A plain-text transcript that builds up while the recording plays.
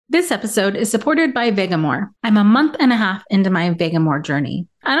This episode is supported by Vegamour. I'm a month and a half into my Vegamour journey.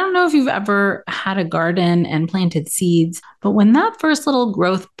 I don't know if you've ever had a garden and planted seeds, but when that first little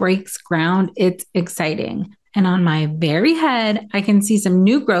growth breaks ground, it's exciting. And on my very head, I can see some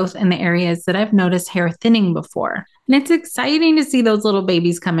new growth in the areas that I've noticed hair thinning before. And it's exciting to see those little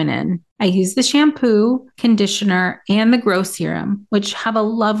babies coming in. I use the shampoo, conditioner, and the grow serum, which have a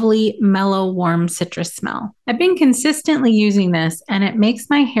lovely, mellow, warm citrus smell. I've been consistently using this, and it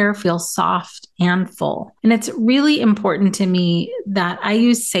makes my hair feel soft and full. And it's really important to me that I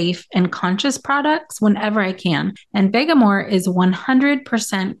use safe and conscious products whenever I can. And Vegamour is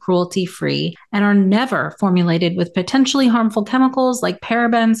 100% cruelty-free and are never formulated with potentially harmful chemicals like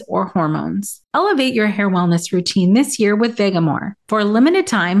parabens or hormones. Elevate your hair wellness routine this year with Vegamour. For a limited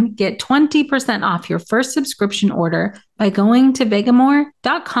time, get 20% off your first subscription order by going to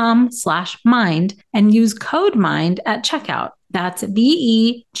vegamour.com/mind and use code MIND at checkout. That's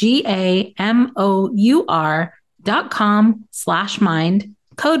vegamour.com/mind,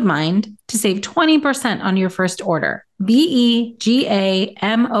 code MIND to save 20% on your first order.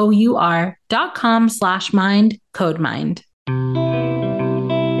 vegamour.com/mind, code MIND.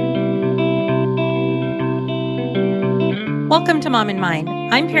 Welcome to Mom in Mind.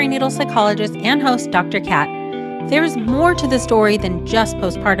 I'm perinatal psychologist and host Dr. Kat. There is more to the story than just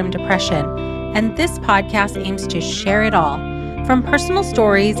postpartum depression, and this podcast aims to share it all. From personal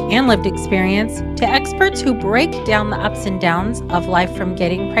stories and lived experience to experts who break down the ups and downs of life from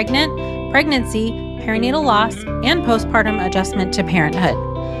getting pregnant, pregnancy, perinatal loss, and postpartum adjustment to parenthood.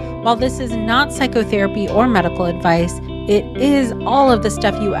 While this is not psychotherapy or medical advice, it is all of the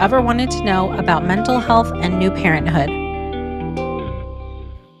stuff you ever wanted to know about mental health and new parenthood.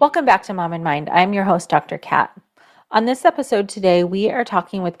 Welcome back to Mom in Mind. I'm your host, Dr. Kat. On this episode today, we are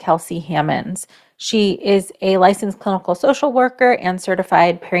talking with Kelsey Hammonds. She is a licensed clinical social worker and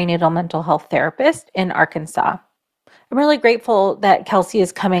certified perinatal mental health therapist in Arkansas. I'm really grateful that Kelsey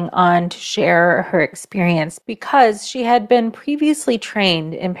is coming on to share her experience because she had been previously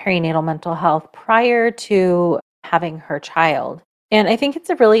trained in perinatal mental health prior to having her child. And I think it's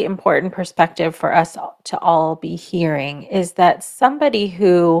a really important perspective for us to all be hearing is that somebody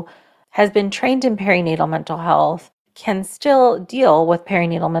who has been trained in perinatal mental health can still deal with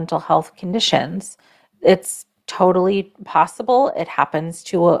perinatal mental health conditions. It's totally possible. It happens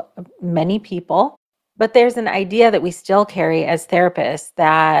to many people. But there's an idea that we still carry as therapists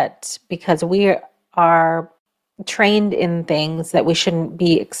that because we are trained in things that we shouldn't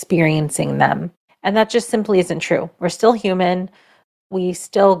be experiencing them. And that just simply isn't true. We're still human. We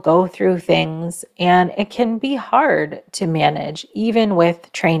still go through things, and it can be hard to manage even with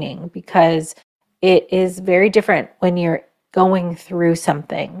training because it is very different when you're going through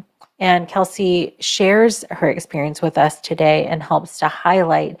something. And Kelsey shares her experience with us today and helps to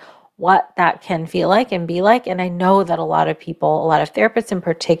highlight what that can feel like and be like. And I know that a lot of people, a lot of therapists in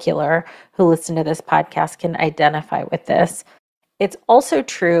particular who listen to this podcast can identify with this. It's also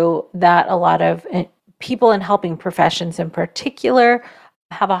true that a lot of people in helping professions in particular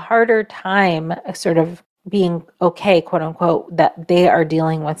have a harder time sort of being okay, quote unquote, that they are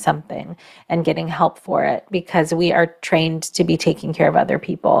dealing with something and getting help for it because we are trained to be taking care of other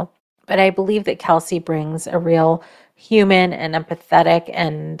people. But I believe that Kelsey brings a real human and empathetic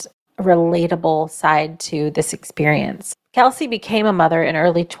and relatable side to this experience. Kelsey became a mother in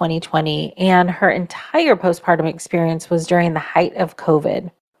early 2020, and her entire postpartum experience was during the height of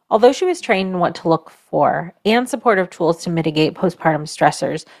COVID. Although she was trained in what to look for and supportive tools to mitigate postpartum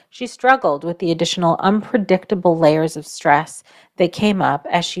stressors, she struggled with the additional unpredictable layers of stress that came up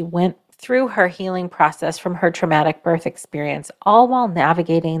as she went through her healing process from her traumatic birth experience, all while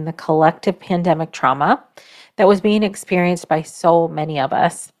navigating the collective pandemic trauma that was being experienced by so many of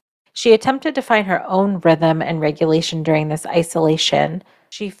us. She attempted to find her own rhythm and regulation during this isolation.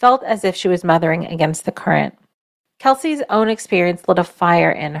 She felt as if she was mothering against the current. Kelsey's own experience lit a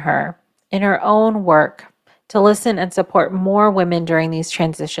fire in her own work, to listen and support more women during these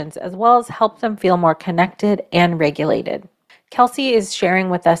transitions, as well as help them feel more connected and regulated. Kelsey is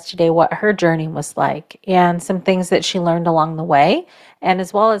sharing with us today what her journey was like and some things that she learned along the way, and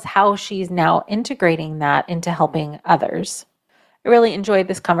as well as how she's now integrating that into helping others. I really enjoyed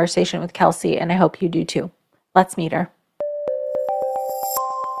this conversation with Kelsey, and I hope you do too. Let's meet her.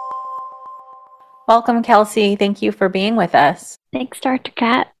 Welcome, Kelsey. Thank you for being with us. Thanks, Dr.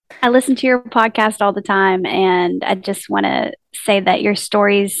 Kat. I listen to your podcast all the time, and I just want to say that your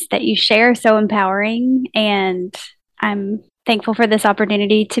stories that you share are so empowering, and I'm thankful for this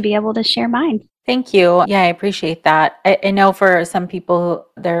opportunity to be able to share mine. Thank you. Yeah, I appreciate that. I know for some people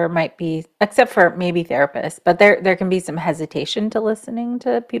there might be, except for maybe therapists, but there can be some hesitation to listening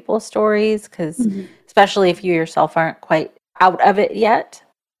to people's stories because Mhm. especially if you yourself aren't quite out of it yet.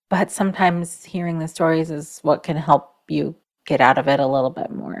 But sometimes hearing the stories is what can help you get out of it a little bit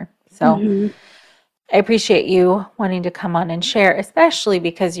more. So Mhm. I appreciate you wanting to come on and share, especially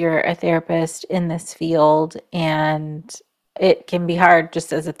because you're a therapist in this field and it can be hard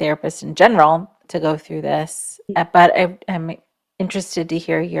just as a therapist in general to go through this. But I'm interested to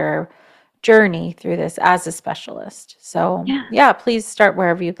hear your journey through this as a specialist. So, Yeah. yeah, please start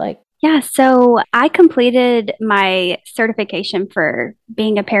wherever you'd like. Yeah, so I completed my certification for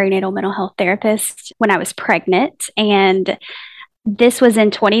being a perinatal mental health therapist when I was pregnant. And this was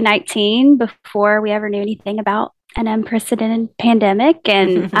in 2019 before we ever knew anything about an unprecedented pandemic.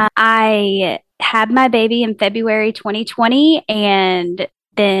 And I had my baby in February 2020 and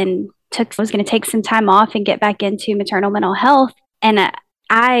then was going to take some time off and get back into maternal mental health. And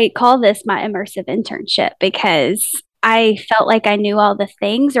I call this my immersive internship because I felt like I knew all the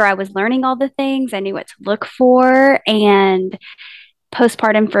things or I was learning all the things. I knew what to look for. And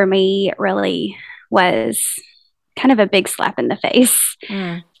postpartum for me really was kind of a big slap in the face.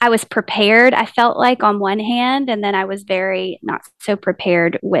 I was prepared, I felt like on one hand, and then I was very not so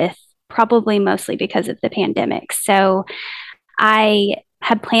prepared with probably mostly because of the pandemic. So I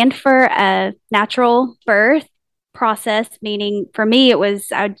had planned for a natural birth process, meaning for me, it was,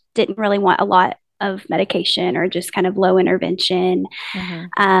 I didn't really want a lot of medication or just kind of low intervention.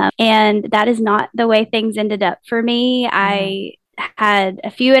 And that is not the way things ended up for me. I had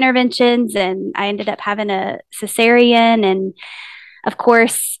a few interventions and I ended up having a cesarean. And of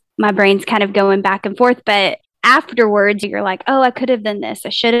course, my brain's kind of going back and forth. But afterwards, you're like, oh, I could have done this. I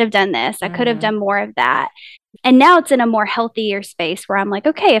should have done this. I could have done more of that. And now it's in a more healthier space where I'm like,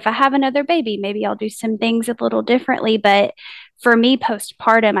 okay, if I have another baby, maybe I'll do some things a little differently. But for me,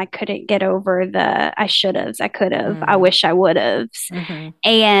 postpartum, I couldn't get over the I should have, I could have, I wish I would have.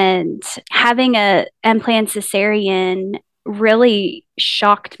 And having a unplanned cesarean really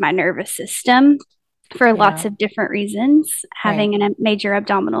shocked my nervous system for lots of different reasons. Having a major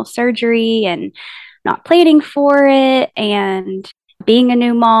abdominal surgery and not planning for it and being a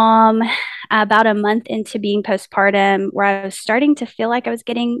new mom about a month into being postpartum where I was starting to feel like I was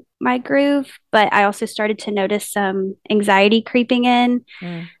getting my groove, but I also started to notice some anxiety creeping in.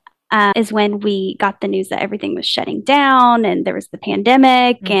 Is when we got the news that everything was shutting down and there was the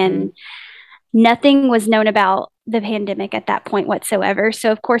pandemic and nothing was known about the pandemic at that point whatsoever.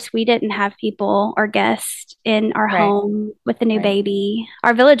 So, of course, we didn't have people or guests in our home with the new baby.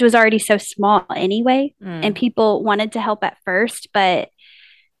 Our village was already so small anyway, and people wanted to help at first, but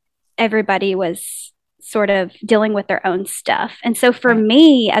everybody was sort of dealing with their own stuff. And so, for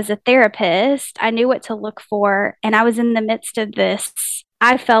me as a therapist, I knew what to look for, and I was in the midst of this.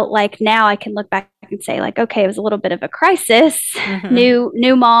 I felt like now I can look back and say like, okay, it was a little bit of a crisis.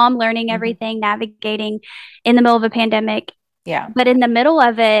 New mom, learning everything, navigating in the middle of a pandemic. Yeah. But in the middle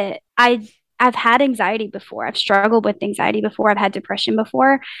of it, I've had anxiety before. I've struggled with anxiety before. I've had depression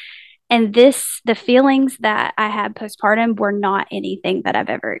before. And the feelings that I had postpartum were not anything that I've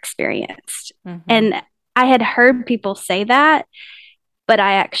ever experienced. And I had heard people say that, but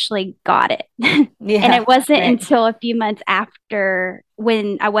I actually got it. And it wasn't until a few months after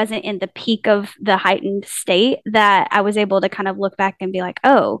when I wasn't in the peak of the heightened state that I was able to kind of look back and be like,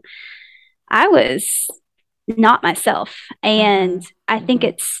 oh, I was not myself. And I think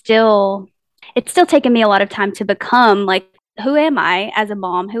it's still taken me a lot of time to become like, who am I as a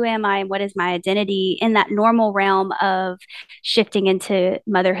mom? Who am I? And what is my identity in that normal realm of shifting into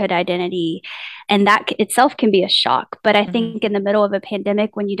motherhood identity? And that itself can be a shock. But I think in the middle of a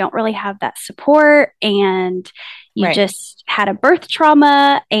pandemic, when you don't really have that support and you just had a birth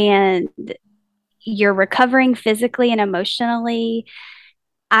trauma and you're recovering physically and emotionally,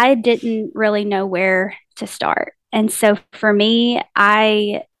 I didn't really know where to start. And so for me,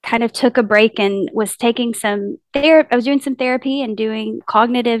 I kind of took a break and was taking some therapy. I was doing some therapy and doing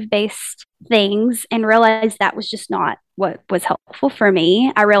cognitive based things and realized that was just not what was helpful for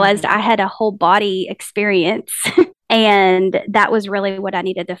me. I realized I had a whole body experience and that was really what I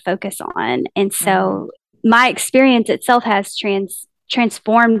needed to focus on. And so my experience itself has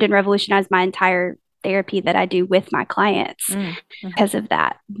transformed and revolutionized my entire therapy that I do with my clients because of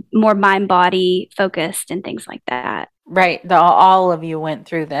that, more mind body focused and things like that. Right. All of you went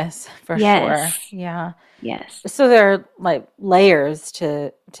through this for sure. Yeah. Yes. So there are like layers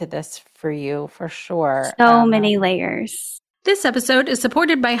to this for you for sure. So many layers. This episode is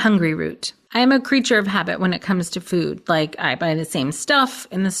supported by Hungryroot. I am a creature of habit when it comes to food. Like, I buy the same stuff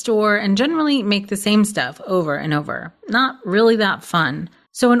in the store and generally make the same stuff over and over. Not really that fun.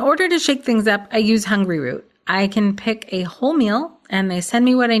 So in order to shake things up, I use Hungryroot. I can pick a whole meal and they send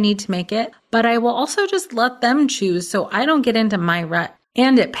me what I need to make it, but I will also just let them choose so I don't get into my rut.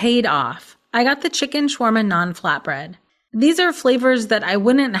 And it paid off. I got the chicken shawarma non-flatbread. These are flavors that I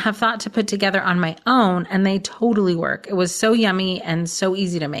wouldn't have thought to put together on my own, and they totally work. It was so yummy and so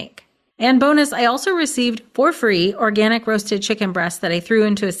easy to make. And bonus, I also received for free organic roasted chicken breasts that I threw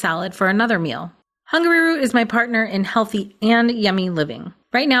into a salad for another meal. Hungryroot is my partner in healthy and yummy living.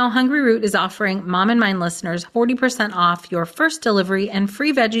 Right now, Hungryroot is offering Mom and Mine listeners 40% off your first delivery and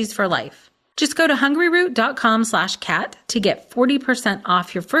free veggies for life. Just go to hungryroot.com/cat to get 40%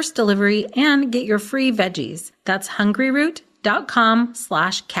 off your first delivery and get your free veggies. That's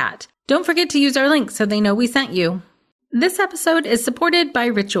hungryroot.com/cat. Don't forget to use our link so they know we sent you. This episode is supported by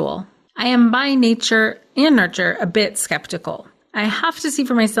Ritual. I am by nature and nurture a bit skeptical. I have to see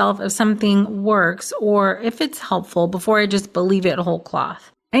for myself if something works or if it's helpful before I just believe it whole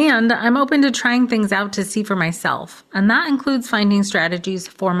cloth. And I'm open to trying things out to see for myself, and that includes finding strategies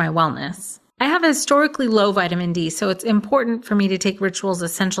for my wellness. I have historically low vitamin D, so it's important for me to take Ritual's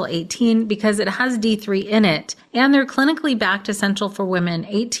Essential 18 because it has D3 in it, and their clinically backed Essential for Women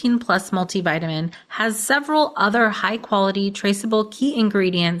 18 Plus multivitamin has several other high-quality, traceable key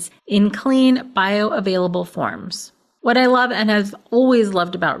ingredients in clean, bioavailable forms. What I love and have always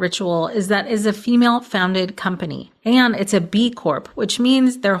loved about Ritual is that it's a female-founded company, and it's a B Corp, which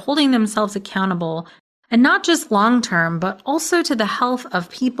means they're holding themselves accountable, and not just long-term, but also to the health of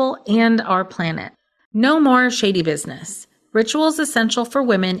people and our planet. No more shady business. Ritual's Essential for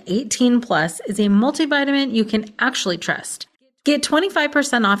Women 18 Plus is a multivitamin you can actually trust. Get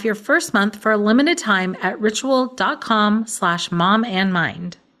 25% off your first month for a limited time at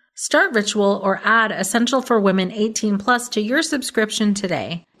ritual.com/momandmind. Start Ritual or add Essential for Women 18 Plus to your subscription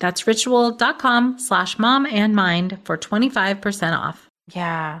today. That's ritual.com/momandmind for 25% off.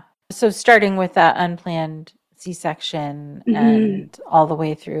 Yeah. So starting with that unplanned C-section and all the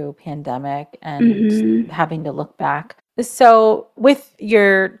way through pandemic and having to look back. So with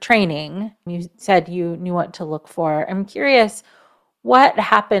your training, you said you knew what to look for. I'm curious, what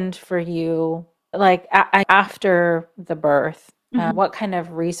happened for you like after the birth? What kind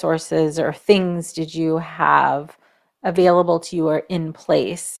of resources or things did you have available to you or in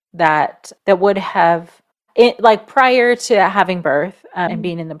place that would have like prior to having birth and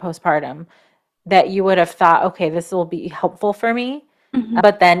being in the postpartum, that you would have thought, okay, this will be helpful for me.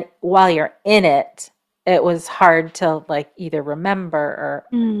 But then while you're in it, it was hard to like either remember or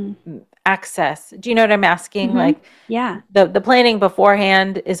access. Do you know what I'm asking? Like, yeah, the planning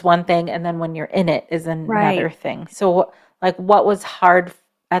beforehand is one thing, and then when you're in it is another thing. So like, what was hard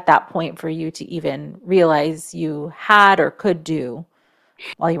at that point for you to even realize you had or could do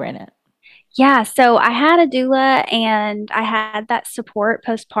while you were in it? Yeah, so I had a doula and I had that support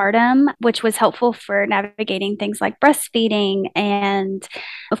postpartum, which was helpful for navigating things like breastfeeding. And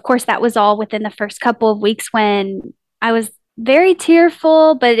of course, that was all within the first couple of weeks when I was very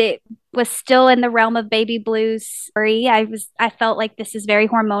tearful, but it was still in the realm of baby blues. I felt like this is very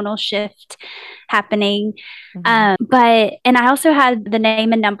hormonal shift happening. And I also had the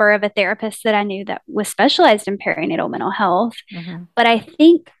name and number of a therapist that I knew that was specialized in perinatal mental health. But I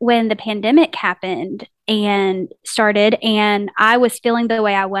think when the pandemic happened and started, and I was feeling the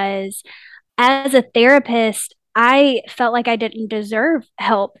way I was as a therapist, I felt like I didn't deserve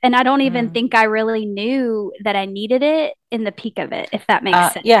help. And I don't even think I really knew that I needed it in the peak of it, if that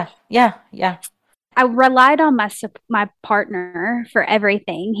makes sense. Yeah. I relied on my partner for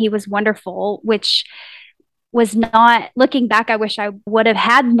everything. He was wonderful, which was not, looking back, I wish I would have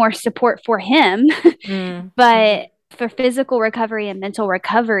had more support for him. But for physical recovery and mental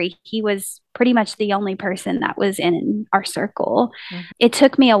recovery, he was pretty much the only person that was in our circle. It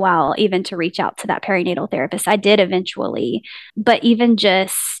took me a while even to reach out to that perinatal therapist. I did eventually, but even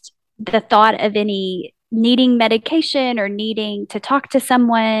just the thought of any needing medication or needing to talk to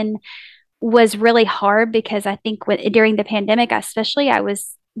someone was really hard, because I think during the pandemic, especially,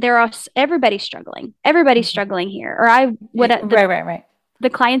 everybody's struggling. Everybody's struggling here. Or Right. The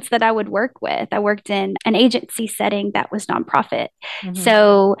clients that I would work with, I worked in an agency setting that was nonprofit.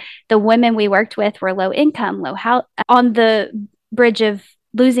 So the women we worked with were low income, on the bridge of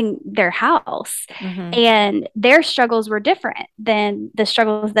losing their house, and their struggles were different than the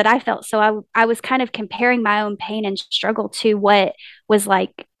struggles that I felt. So I was kind of comparing my own pain and struggle to what was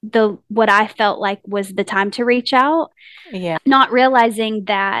like what I felt like was the time to reach out. Yeah. Not realizing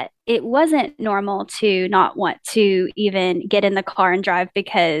that it wasn't normal to not want to even get in the car and drive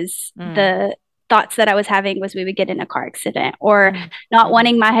because the thoughts that I was having was we would get in a car accident, or not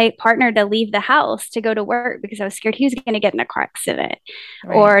wanting my partner to leave the house to go to work because I was scared he was going to get in a car accident,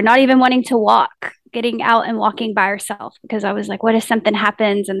 or not even wanting to walk, getting out and walking by herself because I was like, what if something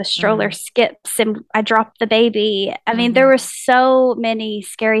happens and the stroller skips and I drop the baby? I mean, there were so many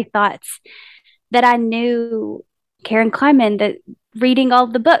scary thoughts that I knew, Karen Kleiman, that reading all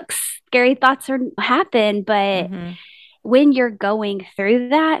the books, scary thoughts happen, but when you're going through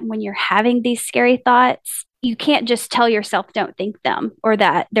that, when you're having these scary thoughts, you can't just tell yourself don't think them, or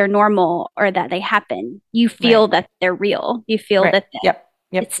that they're normal, or that they happen. You feel that they're real. You feel that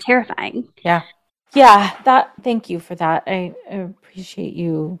it's terrifying. Yeah, thank you for that. I appreciate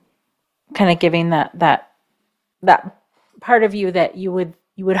you kind of giving that part of you that you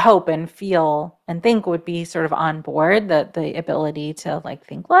would hope and feel and think would be sort of on board, the ability to like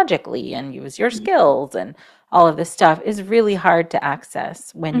think logically and use your skills and all of this stuff is really hard to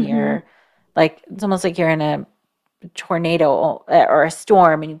access when you're like, it's almost like you're in a tornado or a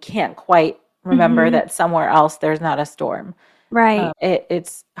storm and you can't quite remember that somewhere else there's not a storm. Right.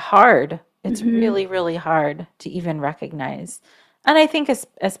 It's hard. It's really, really hard to even recognize. And I think it's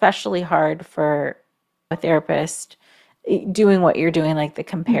especially hard for a therapist doing what you're doing, like the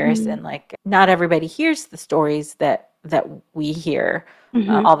comparison, like not everybody hears the stories that we hear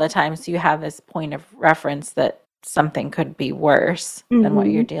all the time. So you have this point of reference that something could be worse than what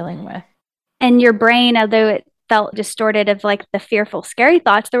you're dealing with. And your brain, although it felt distorted of like the fearful, scary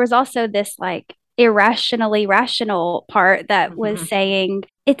thoughts, there was also this like irrationally rational part that was saying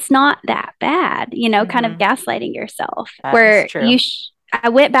it's not that bad, you know, kind of gaslighting yourself. That where is true. I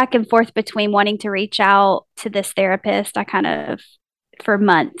went back and forth between wanting to reach out to this therapist. I kind of, for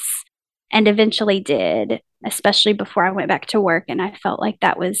months, and eventually did, especially before I went back to work. And I felt like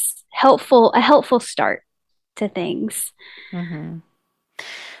that was a helpful start to things.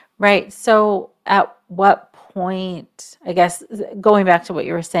 Right. So at what point, I guess, going back to what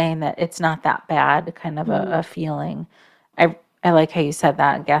you were saying, that it's not that bad, kind of a feeling. I like how you said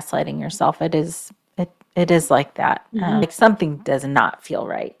that, gaslighting yourself. It is like that. Like something does not feel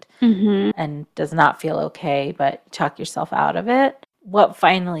right and does not feel okay, but talk yourself out of it. What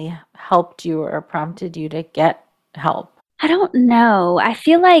finally helped you or prompted you to get help? I don't know. I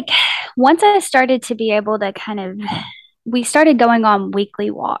feel like once I started to be able to we started going on weekly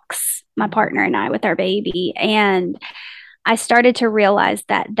walks, my partner and I, with our baby. And I started to realize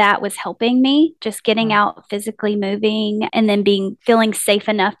that was helping me, just getting out, physically moving, and then feeling safe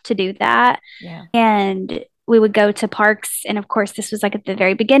enough to do that. Yeah. And we would go to parks. And of course, this was like at the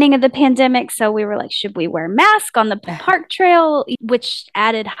very beginning of the pandemic. So we were like, should we wear masks on the park trail? Which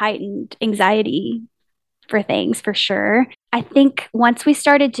added heightened anxiety for things, for sure. I think once we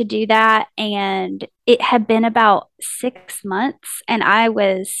started to do that, and it had been about 6 months, and I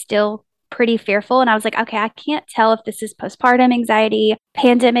was still pretty fearful. And I was like, okay, I can't tell if this is postpartum anxiety,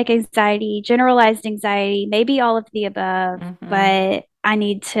 pandemic anxiety, generalized anxiety, maybe all of the above, but I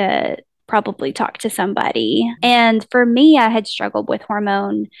need to probably talk to somebody. And for me, I had struggled with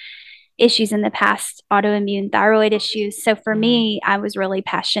hormone issues in the past, autoimmune thyroid issues. So for me, I was really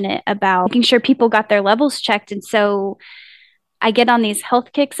passionate about making sure people got their levels checked. And so I get on these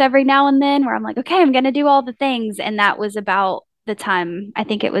health kicks every now and then where I'm like, okay, I'm going to do all the things. And that was about the time, I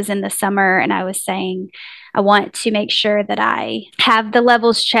think it was in the summer, and I was saying, I want to make sure that I have the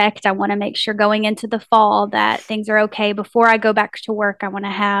levels checked. I want to make sure going into the fall that things are okay. Before I go back to work, I want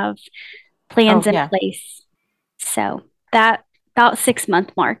to have plans in place. So that about 6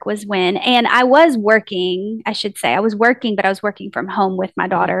 month mark was when, and I was working, I should say, I was working, but I was working from home with my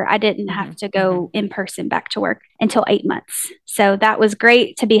daughter. I didn't have to go in person back to work until 8 months. So that was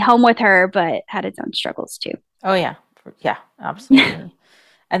great to be home with her, but had its own struggles too. Oh yeah. Yeah, absolutely.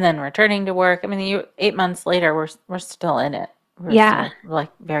 And then returning to work. I mean, 8 months later, we're still in it. We're still,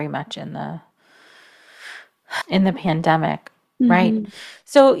 like, very much in the pandemic, right?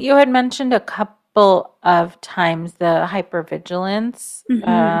 So you had mentioned a couple of times the hypervigilance,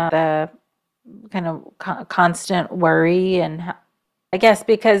 the kind of constant worry, and I guess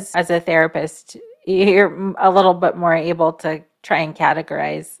because as a therapist, you're a little bit more able to try and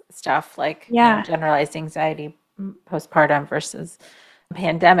categorize stuff like generalized anxiety, postpartum versus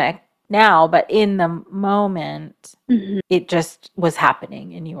pandemic now, but in the moment, it just was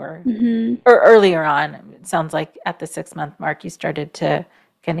happening, and you were, or earlier on, it sounds like at the 6 month mark, you started to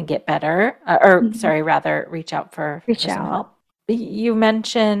kind of get better, rather reach out for some help. You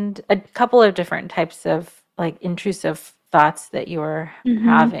mentioned a couple of different types of like intrusive thoughts that you were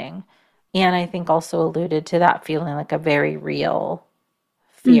having, and I think also alluded to that feeling like a very real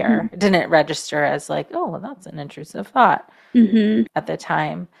fear. It didn't register as like, oh, well, that's an intrusive thought at the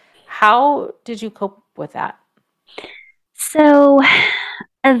time. How did you cope with that? So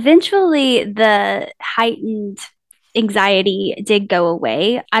eventually the heightened anxiety did go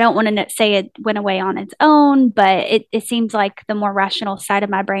away. I don't want to say it went away on its own, but it seems like the more rational side of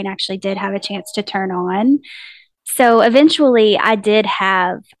my brain actually did have a chance to turn on. So eventually I did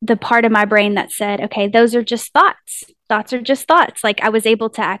have the part of my brain that said, okay, those are just thoughts. Thoughts are just thoughts. Like I was able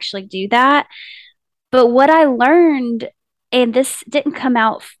to actually do that. But what I learned, and this didn't come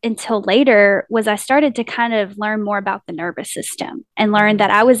out until later, was I started to kind of learn more about the nervous system and learn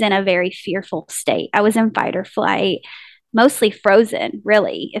that I was in a very fearful state. I was in fight or flight, mostly frozen,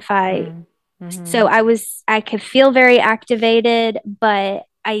 really. So I could feel very activated, but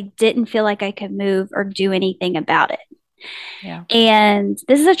I didn't feel like I could move or do anything about it. Yeah. And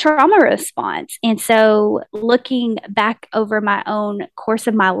this is a trauma response. And so looking back over my own course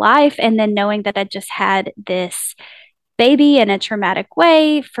of my life and then knowing that I just had this baby in a traumatic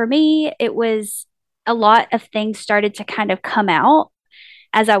way, for me, it was a lot of things started to kind of come out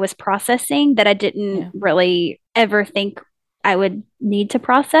as I was processing that I didn't really ever think I would need to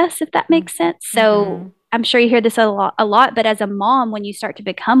process, if that makes sense. So I'm sure you hear this a lot, but as a mom, when you start to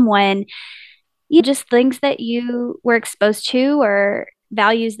become one, you just things that you were exposed to or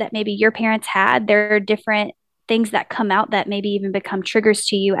values that maybe your parents had, there are different things that come out that maybe even become triggers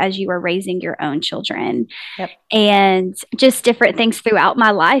to you as you are raising your own children. And just different things throughout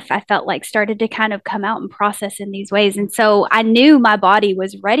my life, I felt like started to kind of come out and process in these ways. And so I knew my body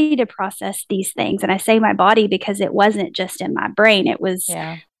was ready to process these things. And I say my body because it wasn't just in my brain. It was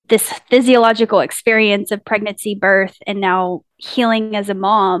this physiological experience of pregnancy, birth, and now healing as a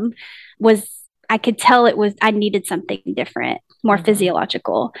mom I could tell I needed something different, more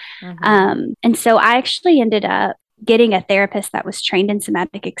physiological. And so I actually ended up getting a therapist that was trained in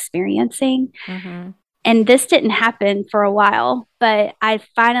somatic experiencing. And this didn't happen for a while, but I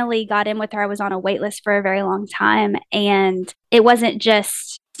finally got in with her. I was on a wait list for a very long time. And it wasn't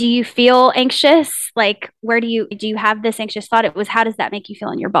just, do you feel anxious? Like, do you have this anxious thought? It was, how does that make you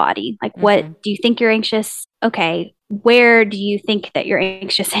feel in your body? Like, what do you think you're anxious? Okay. Where do you think that you're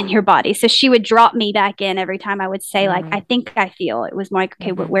anxious in your body? So she would drop me back in every time I would say, like, I think I feel. It was more like,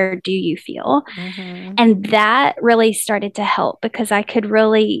 okay, where do you feel? And that really started to help because I could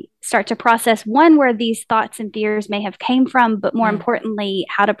really start to process where these thoughts and fears may have came from, but more importantly,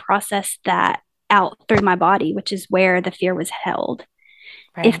 how to process that out through my body, which is where the fear was held.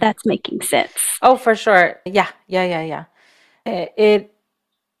 Right. If that's making sense. Oh, for sure. Yeah.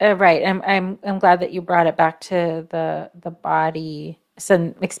 Right. I'm glad that you brought it back to the body,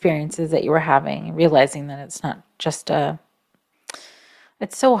 some experiences that you were having, realizing that it's not just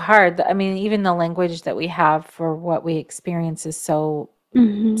it's so hard. I mean, even the language that we have for what we experience is so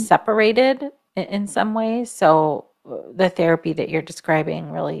separated in some ways. So the therapy that you're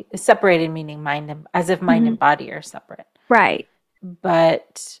describing really is separated, meaning as if mind and body are separate. Right.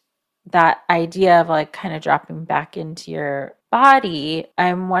 But that idea of like kind of dropping back into your body,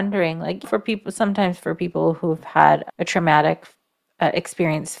 I'm wondering, like sometimes for people who've had a traumatic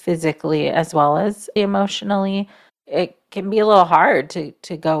experience physically as well as emotionally, it can be a little hard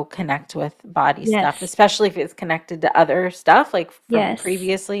to go connect with body stuff, especially if it's connected to other stuff like from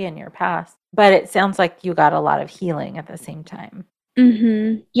previously in your past. But it sounds like you got a lot of healing at the same time.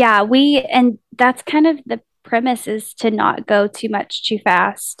 Yeah, and that's kind of the premise, is to not go too much too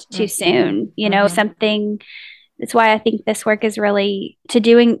fast, too soon, something. That's why I think this work is really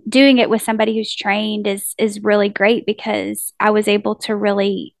doing it with somebody who's trained is really great, because I was able to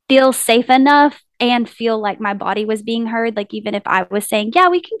really feel safe enough and feel like my body was being heard. Like, even if I was saying, yeah,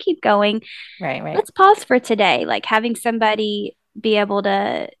 we can keep going. Right. Let's pause for today. Like having somebody be able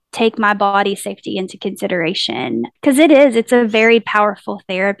to take my body safety into consideration, because it's a very powerful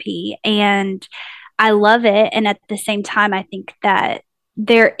therapy and I love it. And at the same time, I think that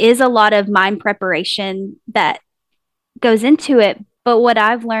there is a lot of mind preparation that goes into it. But what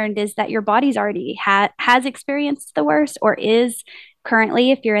I've learned is that your body's already has experienced the worst, or is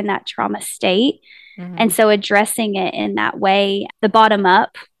currently, if you're in that trauma state. And so addressing it in that way, the bottom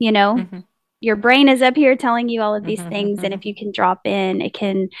up, your brain is up here telling you all of these things. And if you can drop in, it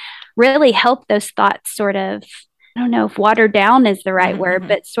can really help those thoughts sort of, I don't know if watered down is the right word,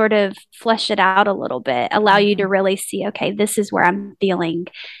 but sort of flesh it out a little bit, allow you to really see, okay, this is where I'm feeling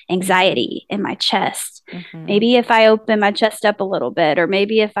anxiety in my chest. Maybe if I open my chest up a little bit, or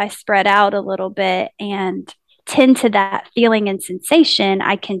maybe if I spread out a little bit and tend to that feeling and sensation,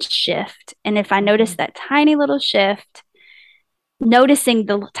 I can shift. And if I notice that tiny little shift, noticing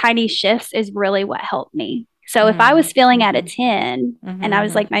the tiny shifts is really what helped me. So if I was feeling at a 10 and I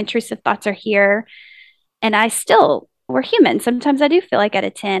was like, my intrusive thoughts are here, and we're human. Sometimes I do feel like at a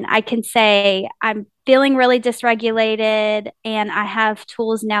 10, I can say I'm feeling really dysregulated and I have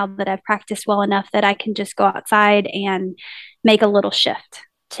tools now that I've practiced well enough that I can just go outside and make a little shift,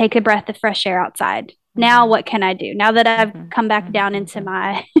 take a breath of fresh air outside. Now, what can I do? Now that I've come back down into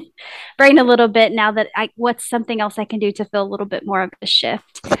my brain a little bit, what's something else I can do to feel a little bit more of a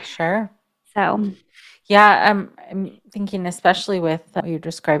shift? Sure. So, yeah, I'm thinking, especially with what you're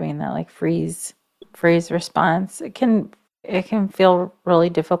describing, that like freeze response, it can feel really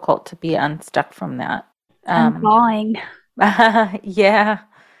difficult to be unstuck from that. Falling. Yeah,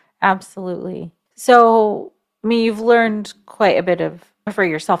 absolutely. So, I mean, you've learned quite a bit for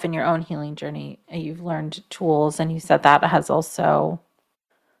yourself in your own healing journey. You've learned tools, and you said that has also.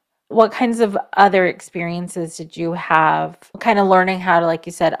 What kinds of other experiences did you have? Kind of learning how to, like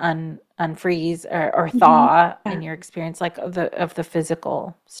you said, unfreeze or thaw in your experience, like of the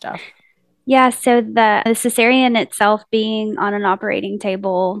physical stuff. Yeah, so the cesarean itself being on an operating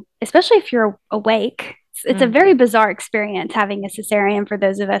table, especially if you're awake, it's a very bizarre experience having a cesarean for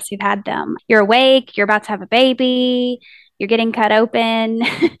those of us who've had them. You're awake, you're about to have a baby, you're getting cut open,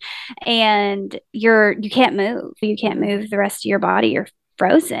 and you can't move. You can't move the rest of your body. You're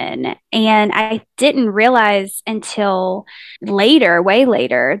frozen. And I didn't realize until later, way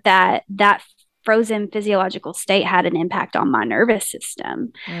later, that frozen physiological state had an impact on my nervous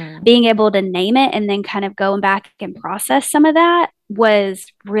system. Being able to name it and then kind of going back and process some of that was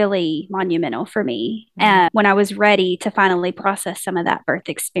really monumental for me. And when I was ready to finally process some of that birth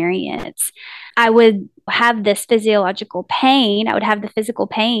experience, I would have this physiological pain. I would have the physical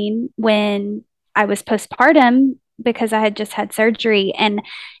pain when I was postpartum because I had just had surgery. And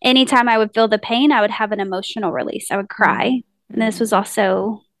anytime I would feel the pain, I would have an emotional release. I would cry. And this was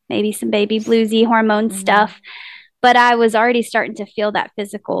also maybe some baby bluesy hormone stuff, but I was already starting to feel that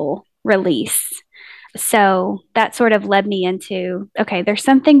physical release. So that sort of led me into, okay, there's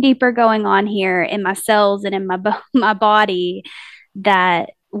something deeper going on here in my cells and in my body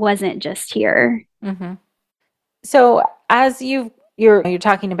that wasn't just here. So as you're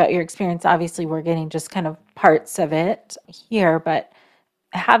talking about your experience, obviously we're getting just kind of parts of it here, but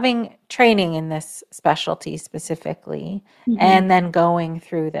having training in this specialty specifically, and then going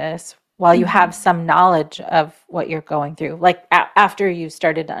through this while you have some knowledge of what you're going through, like after you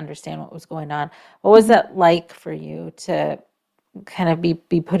started to understand what was going on, what was it like for you to kind of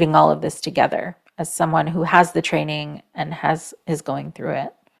be putting all of this together as someone who has the training and is going through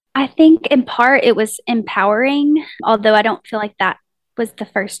it? I think in part it was empowering, although I don't feel like that was the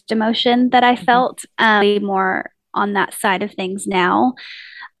first emotion that I felt. More on that side of things now.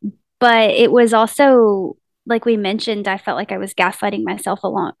 But it was also, like we mentioned, I felt like I was gaslighting myself a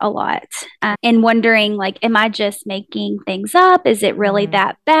lot and wondering, like, am I just making things up? Is it really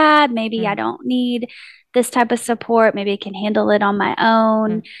that bad? Maybe I don't need this type of support. Maybe I can handle it on my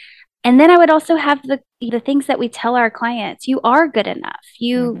own. And then I would also have the things that we tell our clients. You are good enough.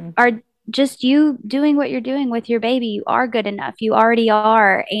 You are just you doing what you're doing with your baby. You are good enough. You already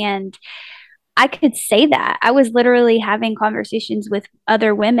are. And I could say that. I was literally having conversations with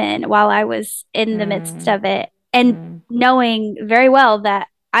other women while I was in the midst of it and knowing very well that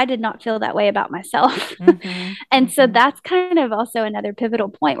I did not feel that way about myself. And so that's kind of also another pivotal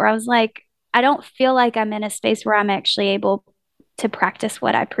point where I was like, I don't feel like I'm in a space where I'm actually able to practice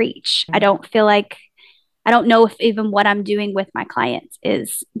what I preach. I don't know if even what I'm doing with my clients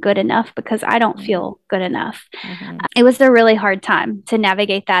is good enough because I don't feel good enough. It was a really hard time to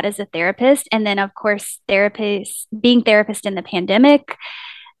navigate that as a therapist. And then, of course, being therapist in the pandemic.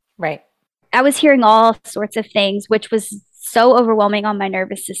 Right. I was hearing all sorts of things, which was so overwhelming on my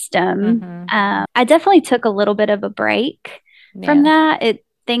nervous system. I definitely took a little bit of a break from that.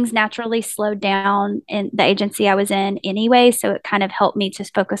 Things naturally slowed down in the agency I was in anyway. So it kind of helped me to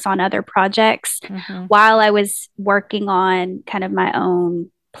focus on other projects while I was working on kind of my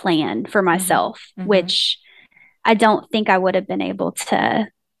own plan for myself, which I don't think I would have been able to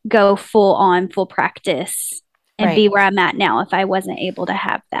go full practice and be where I'm at now if I wasn't able to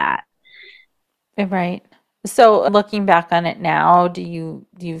have that. Right. So looking back on it now, do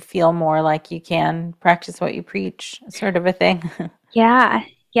you feel more like you can practice what you preach, sort of a thing? Yeah.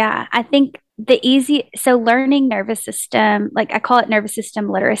 I think learning nervous system, like I call it nervous system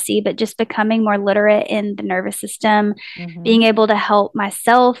literacy, but just becoming more literate in the nervous system, being able to help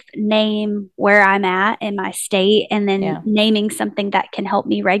myself name where I'm at in my state and then naming something that can help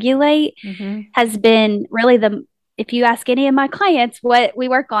me regulate has been really if you ask any of my clients what we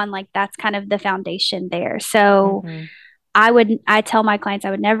work on, like that's kind of the foundation there. So I tell my clients,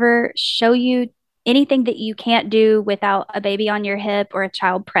 I would never show you anything that you can't do without a baby on your hip or a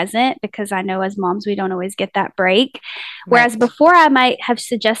child present, because I know as moms, we don't always get that break. Whereas before, I might have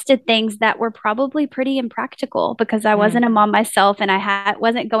suggested things that were probably pretty impractical because I wasn't a mom myself and I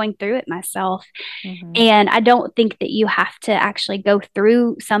wasn't going through it myself. And I don't think that you have to actually go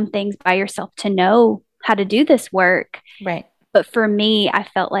through some things by yourself to know how to do this work. Right. But for me, I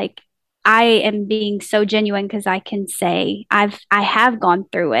felt like I am being so genuine because I can say I have gone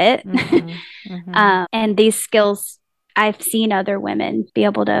through it. And these skills, I've seen other women be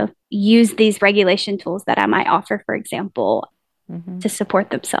able to use these regulation tools that I might offer, for example, to support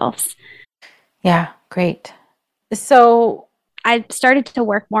themselves. Yeah, great. So I started to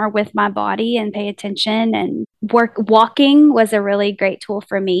work more with my body and pay attention, and walking was a really great tool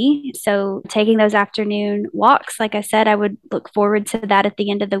for me. So taking those afternoon walks, like I said, I would look forward to that at the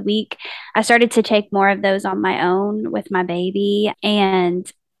end of the week. I started to take more of those on my own with my baby,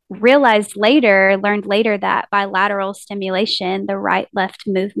 and learned later that bilateral stimulation, the right left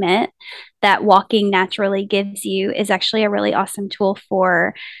movement that walking naturally gives you, is actually a really awesome tool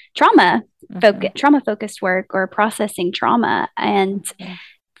for trauma focused work or processing trauma. And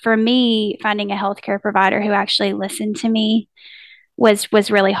for me, finding a healthcare provider who actually listened to me was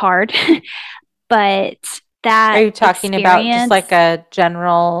really hard. But that, are you talking about just like a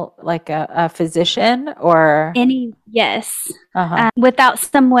general, like a physician or yes. Without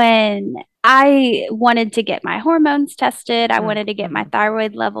someone, I wanted to get my hormones tested. I wanted to get my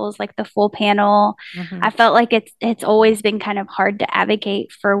thyroid levels, like the full panel. I felt like it's always been kind of hard to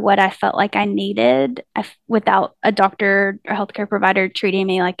advocate for what I felt like I needed without a doctor or healthcare provider treating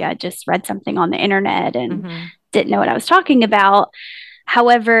me like I just read something on the internet and didn't know what I was talking about.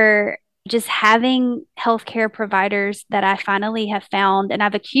 However, just having healthcare providers that I finally have found, and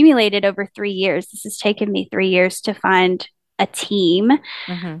I've accumulated over 3 years. This has taken me 3 years to find a team.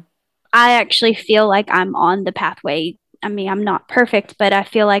 I actually feel like I'm on the pathway. I mean, I'm not perfect, but I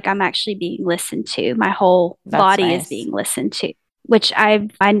feel like I'm actually being listened to. My whole body is being listened to, which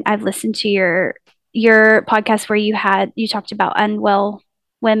I've listened to your podcast where you talked about unwell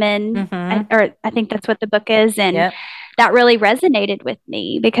women, or I think that's what the book is. And that really resonated with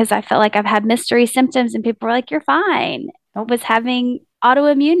me because I felt like I've had mystery symptoms and people were like, you're fine. I was having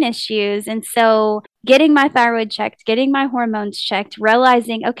autoimmune issues. And so getting my thyroid checked, getting my hormones checked,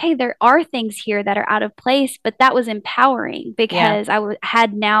 realizing, okay, there are things here that are out of place, but that was empowering because I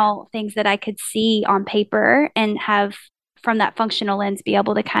had now things that I could see on paper and have, from that functional lens, be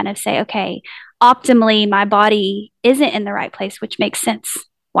able to kind of say, okay, optimally, my body isn't in the right place, which makes sense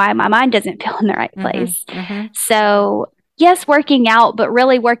why my mind doesn't feel in the right place. So yes, working out, but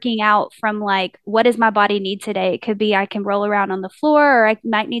really working out from like, what does my body need today? It could be I can roll around on the floor, or I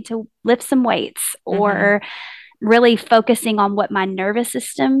might need to lift some weights, or really focusing on what my nervous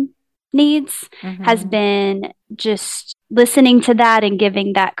system needs has been, just listening to that and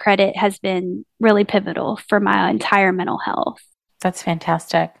giving that credit has been really pivotal for my entire mental health. That's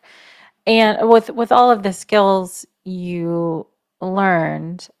fantastic. And with all of the skills you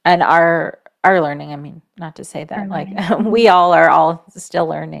learned and are learning, I mean, not to say that like we all are all still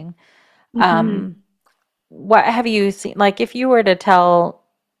learning. What have you seen? Like, if you were to tell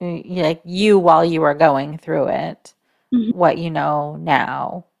like you while you were going through it, what you know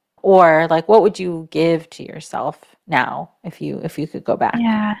now, or like what would you give to yourself now if you could go back?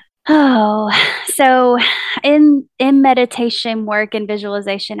 So in meditation work and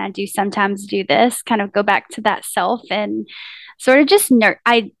visualization, I do sometimes do this, kind of go back to that self and sort of just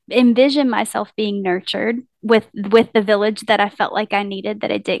I envision myself being nurtured with the village that I felt like I needed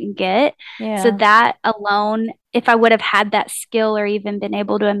that I didn't get. So that alone, if I would have had that skill or even been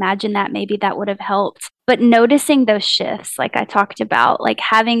able to imagine that, maybe that would have helped. But noticing those shifts, like I talked about, like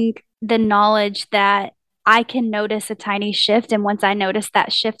having the knowledge that I can notice a tiny shift. And once I notice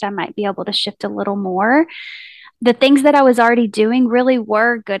that shift, I might be able to shift a little more. The things that I was already doing really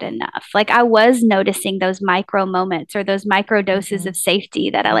were good enough. Like I was noticing those micro moments or those micro doses of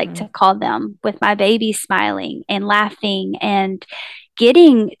safety that I like to call them, with my baby smiling and laughing and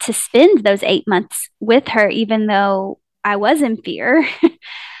getting to spend those 8 months with her, even though I was in fear.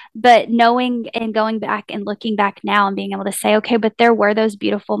 But knowing and going back and looking back now and being able to say, okay, but there were those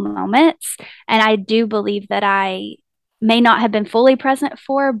beautiful moments. And I do believe that I may not have been fully present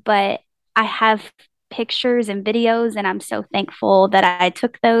for, but I have pictures and videos, and I'm so thankful that I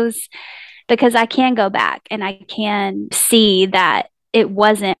took those, because I can go back and I can see that it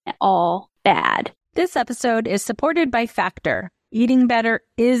wasn't all bad. This episode is supported by Factor. Eating better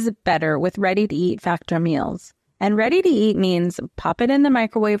is better with ready-to-eat Factor meals. And ready to eat means pop it in the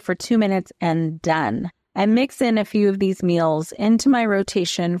microwave for 2 minutes and done. I mix in a few of these meals into my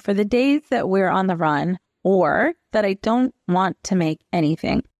rotation for the days that we're on the run or that I don't want to make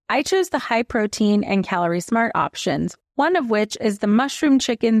anything. I chose the high protein and calorie smart options, one of which is the mushroom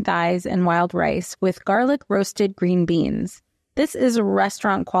chicken thighs and wild rice with garlic roasted green beans. This is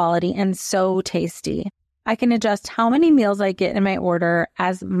restaurant quality and so tasty. I can adjust how many meals I get in my order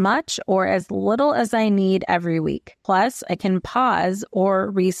as much or as little as I need every week. Plus, I can pause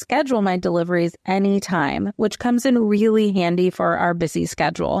or reschedule my deliveries anytime, which comes in really handy for our busy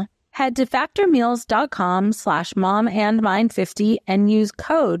schedule. Head to factormeals.com/momandmind50 and use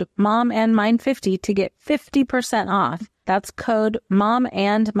code momandmind50 to get 50% off. That's code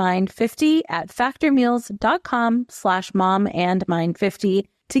momandmind50 at factormeals.com/momandmind50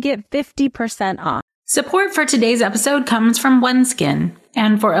 to get 50% off. Support for today's episode comes from OneSkin.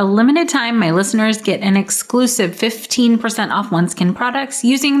 And for a limited time, my listeners get an exclusive 15% off OneSkin products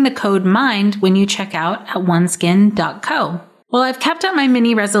using the code MIND when you check out at oneskin.co. Well, I've kept up my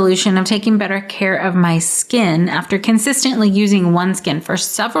mini resolution of taking better care of my skin after consistently using OneSkin for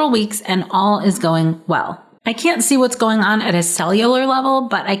several weeks, and all is going well. I can't see what's going on at a cellular level,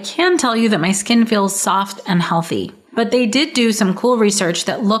 but I can tell you that my skin feels soft and healthy. But they did do some cool research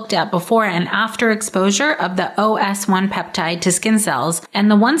that looked at before and after exposure of the OS1 peptide to skin cells,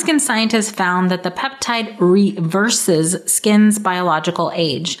 and the OneSkin scientists found that the peptide reverses skin's biological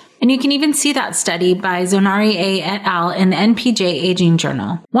age. And you can even see that study by Zonari A. et al. In the NPJ Aging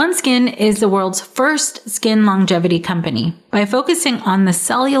Journal. OneSkin is the world's first skin longevity company. By focusing on the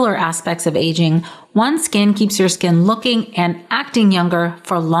cellular aspects of aging, OneSkin keeps your skin looking and acting younger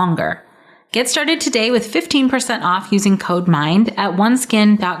for longer. Get started today with 15% off using code MIND at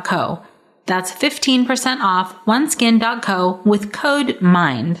oneskin.co. That's 15% off oneskin.co with code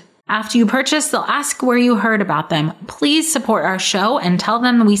MIND. After you purchase, they'll ask where you heard about them. Please support our show and tell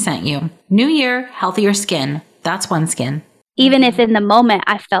them we sent you. New year, healthier skin. That's OneSkin. Even if in the moment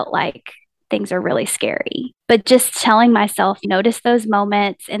I felt like things are really scary, but just telling myself, notice those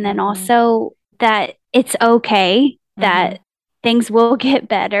moments. And then also that it's okay, that things will get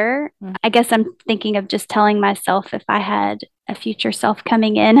better. I guess I'm thinking of just telling myself if I had a future self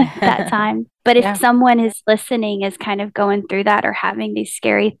coming in at that time. But if someone is listening is kind of going through that or having these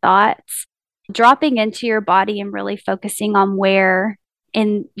scary thoughts, dropping into your body and really focusing on where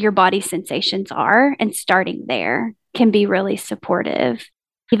in your body sensations are and starting there can be really supportive.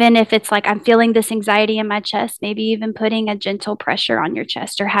 Even if it's like I'm feeling this anxiety in my chest, maybe even putting a gentle pressure on your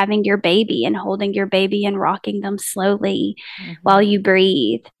chest or having your baby and holding your baby and rocking them slowly while you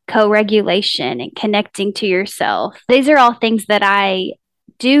breathe, co-regulation and connecting to yourself. These are all things that I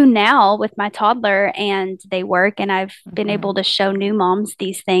do now with my toddler and they work, and I've been able to show new moms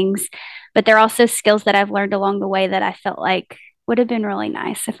these things, but they're also skills that I've learned along the way that I felt like would have been really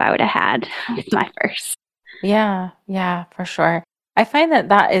nice if I would have had with my first. Yeah, for sure. I find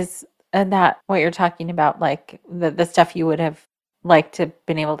that is that what you're talking about, like the stuff you would have liked to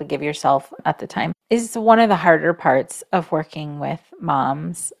been able to give yourself at the time, is one of the harder parts of working with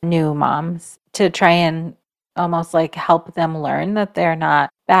moms, new moms, to try and almost like help them learn that they're not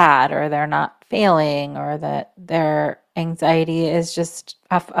bad or they're not failing or that their anxiety is just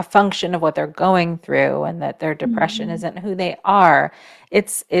a function of what they're going through and that their depression isn't who they are.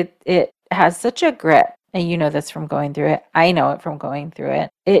 It has such a grip. And you know this from going through it. I know it from going through it.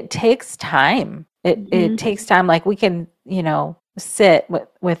 It takes time. It takes time. Like we can, sit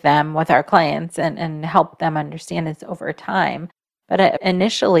with them, with our clients and help them understand this over time. But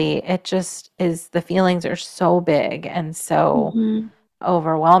initially, it just is, the feelings are so big and so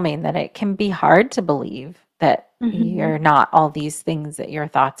overwhelming that it can be hard to believe that you're not all these things that your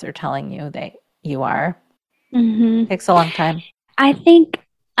thoughts are telling you that you are. It takes a long time. I think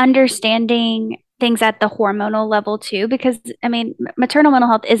understanding things at the hormonal level too, because maternal mental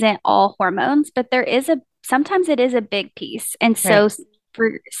health isn't all hormones, but sometimes it is a big piece. And so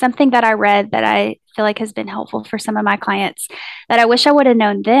for something that I read that I feel like has been helpful for some of my clients that I wish I would have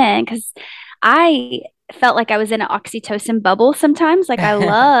known then, because I felt like I was in an oxytocin bubble sometimes. Like I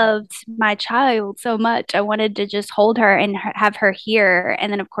loved my child so much. I wanted to just hold her and have her here.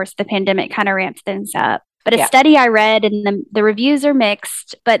 And then of course the pandemic kind of ramped things up. But a study I read, and the reviews are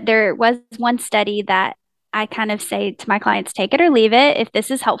mixed, but there was one study that I kind of say to my clients, take it or leave it if this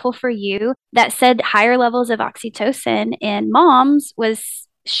is helpful for you, that said higher levels of oxytocin in moms was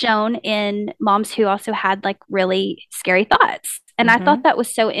shown in moms who also had like really scary thoughts. And I thought that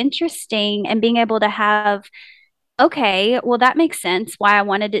was so interesting, and being able to have, okay, well, that makes sense why I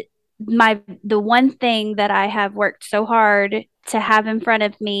wanted it. The one thing that I have worked so hard to have in front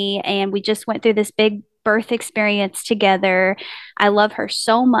of me, and we just went through this big birth experience together. I love her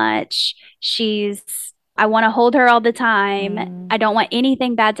so much. She's I want to hold her all the time. I don't want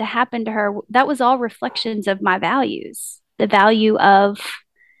anything bad to happen to her. That was all reflections of my values, the value of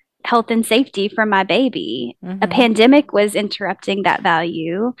health and safety for my baby. A pandemic was interrupting that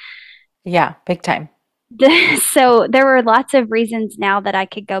value. Yeah, big time. So there were lots of reasons now that I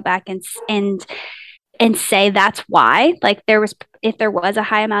could go back and say that's why. Like if there was a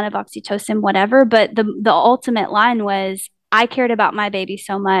high amount of oxytocin, whatever, but the ultimate line was I cared about my baby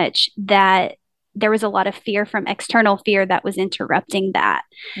so much that there was a lot of fear from external fear that was interrupting that.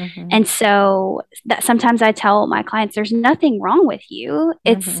 And so that sometimes I tell my clients there's nothing wrong with you.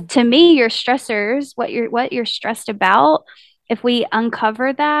 It's to me your stressors, what you're stressed about. If we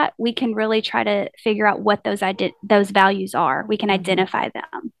uncover that, we can really try to figure out what those values are. We can identify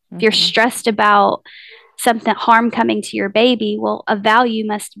them. If you're stressed about something harm coming to your baby, well, a value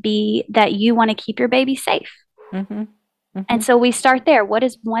must be that you want to keep your baby safe. And so we start there. What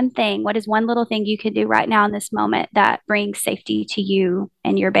is one little thing you can do right now in this moment that brings safety to you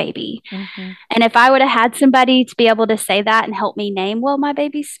and your baby? And if I would have had somebody to be able to say that and help me name, well, my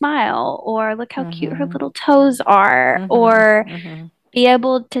baby's smile, or look how cute her little toes are, or be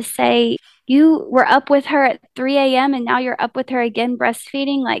able to say, you were up with her at 3 a.m. and now you're up with her again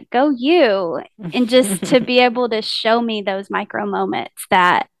breastfeeding, like go you. And just to be able to show me those micro moments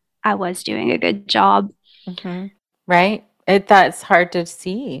that I was doing a good job. Right. That's hard to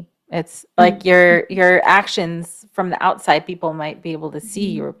see. It's like your actions from the outside, people might be able to see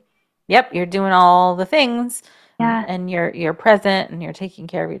you're doing all the things and you're present and you're taking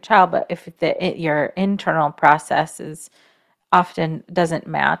care of your child. But if your internal process is often doesn't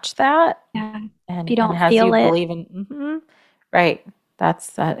match that, and if you don't feel it, believe in, right.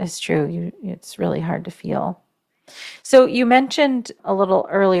 That is true. It's really hard to feel. So you mentioned a little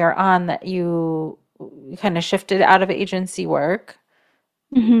earlier on that you kind of shifted out of agency work,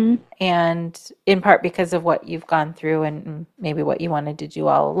 and in part because of what you've gone through and maybe what you wanted to do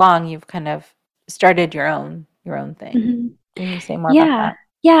all along, you've kind of started your own thing. Can you say more about that?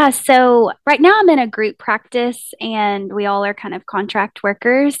 Yeah. So right now I'm in a group practice and we all are kind of contract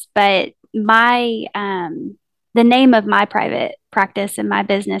workers, but the name of my private practice and my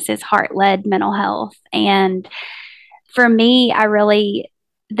business is Heart-Led Mental Health. And for me,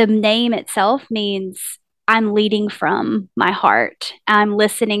 the name itself means I'm leading from my heart. I'm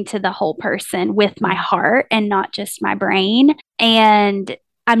listening to the whole person with my heart and not just my brain. And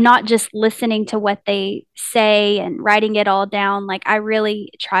I'm not just listening to what they say and writing it all down. Like I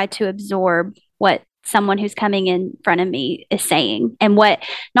really try to absorb what someone who's coming in front of me is saying, and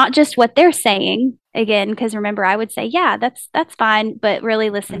not just what they're saying, again, because remember I would say, yeah, that's fine, but really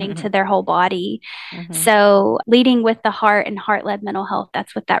listening to their whole body. So leading with the heart and heart-led mental health,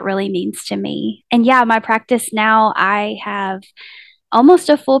 that's what that really means to me. And yeah, my practice now, I have almost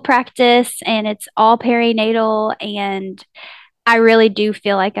a full practice and it's all perinatal, and I really do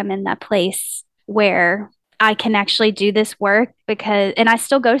feel like I'm in that place where I can actually do this work and I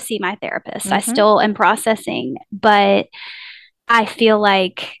still go see my therapist. I still am processing, but I feel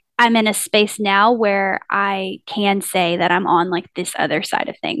like I'm in a space now where I can say that I'm on like this other side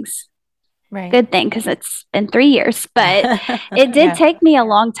of things. Right. Good thing, because it's been 3 years, but it did take me a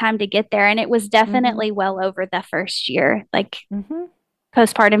long time to get there. And it was definitely well over the first year. Like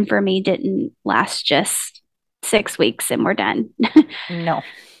postpartum for me didn't last just 6 weeks and we're done. No.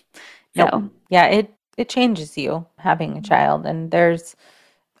 So yeah, it changes you having a child. And there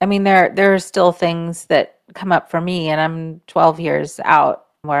are still things that come up for me, and I'm 12 years out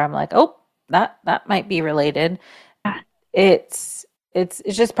where I'm like, oh, that might be related. It's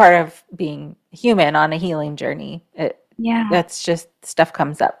just part of being human on a healing journey. That's just stuff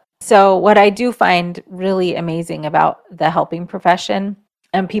comes up. So what I do find really amazing about the helping profession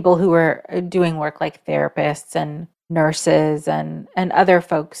and people who are doing work like therapists and nurses and other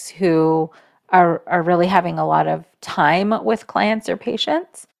folks who are really having a lot of time with clients or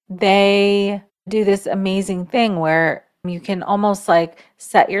patients, they do this amazing thing where you can almost like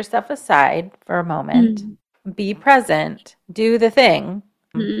set yourself aside for a moment, be present, do the thing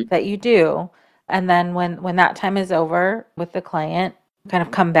that you do. And then when that time is over with the client, kind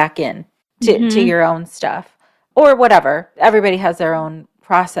of come back in to your own stuff or whatever. Everybody has their own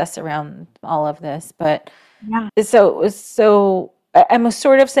process around all of this. But so I'm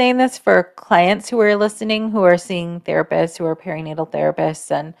sort of saying this for clients who are listening, who are seeing therapists, who are perinatal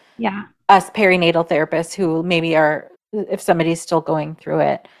therapists, and us perinatal therapists who maybe are, if somebody's still going through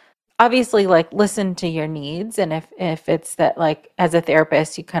it, obviously like listen to your needs. And if it's that like as a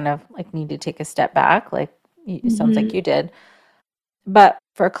therapist, you kind of like need to take a step back, like it sounds like you did. But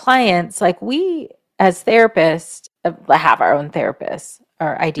for clients, like we as therapists have our own therapists,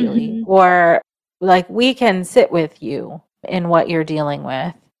 or ideally, or Like, we can sit with you in what you're dealing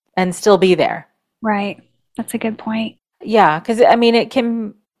with and still be there. Right. That's a good point. Yeah. Because, I mean, it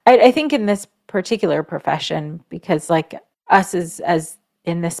can, I think in this particular profession, because like us as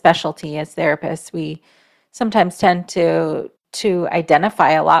in this specialty as therapists, we sometimes tend to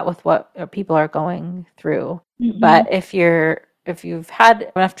identify a lot with what people are going through. Mm-hmm. But if you've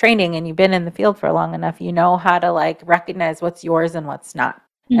had enough training and you've been in the field for long enough, you know how to like recognize what's yours and what's not,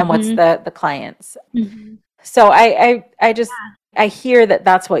 and what's the client's. Mm-hmm. So I hear that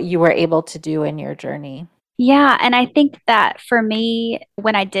that's what you were able to do in your journey. Yeah. And I think that for me,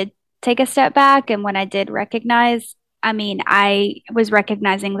 when I did take a step back and when I did recognize, I mean, I was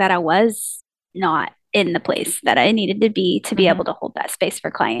recognizing that I was not in the place that I needed to be able to hold that space for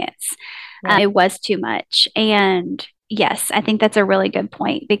clients. Right. It was too much. And yes, I think that's a really good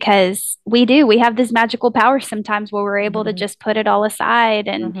point, because we have this magical power sometimes where we're able to just put it all aside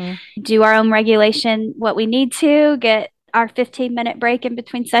and do our own regulation, what we need to, get our 15-minute break in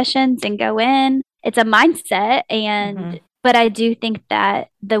between sessions and go in. It's a mindset. And but I do think that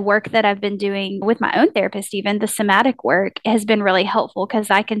the work that I've been doing with my own therapist, even the somatic work, has been really helpful,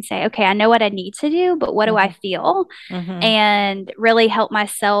 because I can say, okay, I know what I need to do, but what do I feel? And really help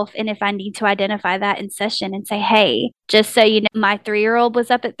myself. And if I need to identify that in session and say, hey, just so you know, my 3-year-old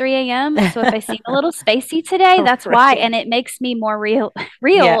was up at 3 a.m. So if I seem a little spacey today, that's why. And it makes me more real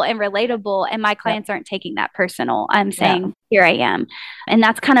and relatable. And my clients aren't taking that personal. I'm saying, here I am. And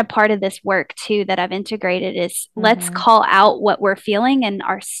that's kind of part of this work too that I've integrated is let's call out what we're feeling and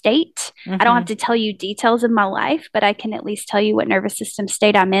our state. I don't have to tell you details of my life, but I can at least tell you what nervous system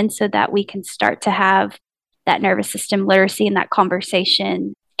state I'm in, so that we can start to have that nervous system literacy and that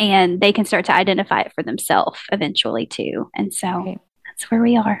conversation, and they can start to identify it for themselves eventually too. And so that's where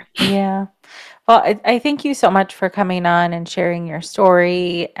we are. Yeah. Well, I thank you so much for coming on and sharing your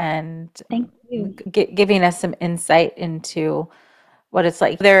story and thank you. Giving us some insight into what it's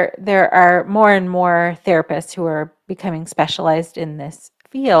like. There are more and more therapists who are becoming specialized in this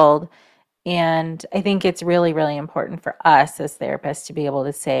field. And I think it's really, really important for us as therapists to be able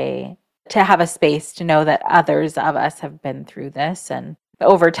to have a space to know that others of us have been through this. And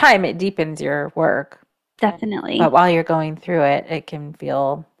over time, it deepens your work. Definitely. But while you're going through it, it can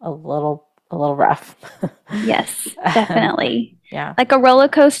feel a little rough. Yes, definitely. Yeah. Like a roller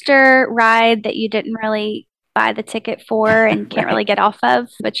coaster ride that you didn't really buy the ticket for and can't really get off of,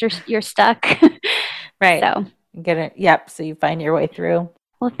 but you're stuck. Right. So get it. Yep. So you find your way through.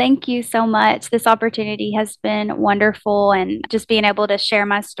 Well, thank you so much. This opportunity has been wonderful, and just being able to share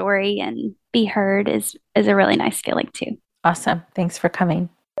my story and be heard is a really nice feeling too. Awesome. Thanks for coming.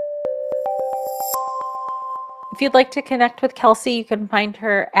 If you'd like to connect with Kelsey, you can find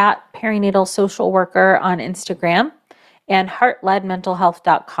her at Perinatal Social Worker on Instagram and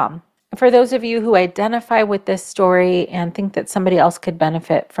heartledmentalhealth.com. For those of you who identify with this story and think that somebody else could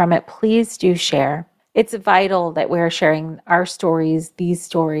benefit from it, please do share. It's vital that we're sharing our stories, these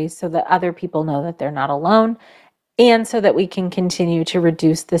stories, so that other people know that they're not alone, and so that we can continue to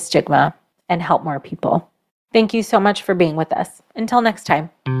reduce the stigma and help more people. Thank you so much for being with us. Until next time.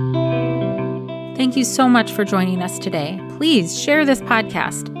 Thank you so much for joining us today. Please share this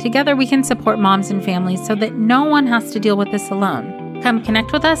podcast. Together we can support moms and families so that no one has to deal with this alone. Come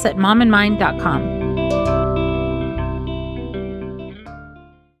connect with us at momandmind.com.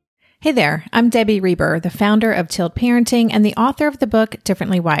 Hey there, I'm Debbie Reber, the founder of Tilt Parenting and the author of the book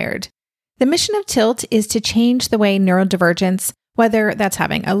Differently Wired. The mission of Tilt is to change the way neurodivergence, whether that's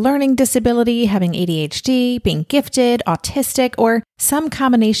having a learning disability, having ADHD, being gifted, autistic, or some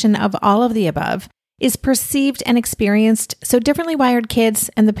combination of all of the above, is perceived and experienced so differently wired kids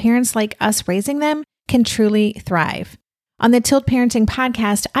and the parents like us raising them can truly thrive. On the Tilt Parenting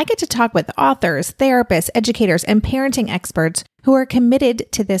podcast, I get to talk with authors, therapists, educators, and parenting experts who are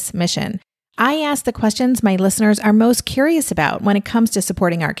committed to this mission. I ask the questions my listeners are most curious about when it comes to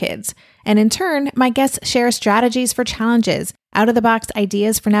supporting our kids. And in turn, my guests share strategies for challenges, out-of-the-box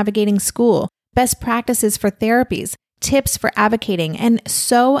ideas for navigating school, best practices for therapies, tips for advocating, and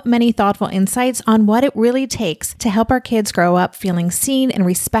so many thoughtful insights on what it really takes to help our kids grow up feeling seen and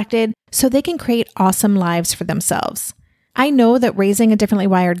respected so they can create awesome lives for themselves. I know that raising a differently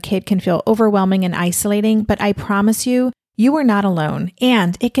wired kid can feel overwhelming and isolating, but I promise you, you are not alone,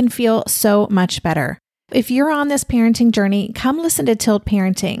 and it can feel so much better. If you're on this parenting journey, come listen to Tilt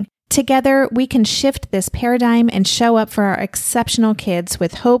Parenting. Together, we can shift this paradigm and show up for our exceptional kids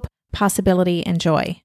with hope, possibility, and joy.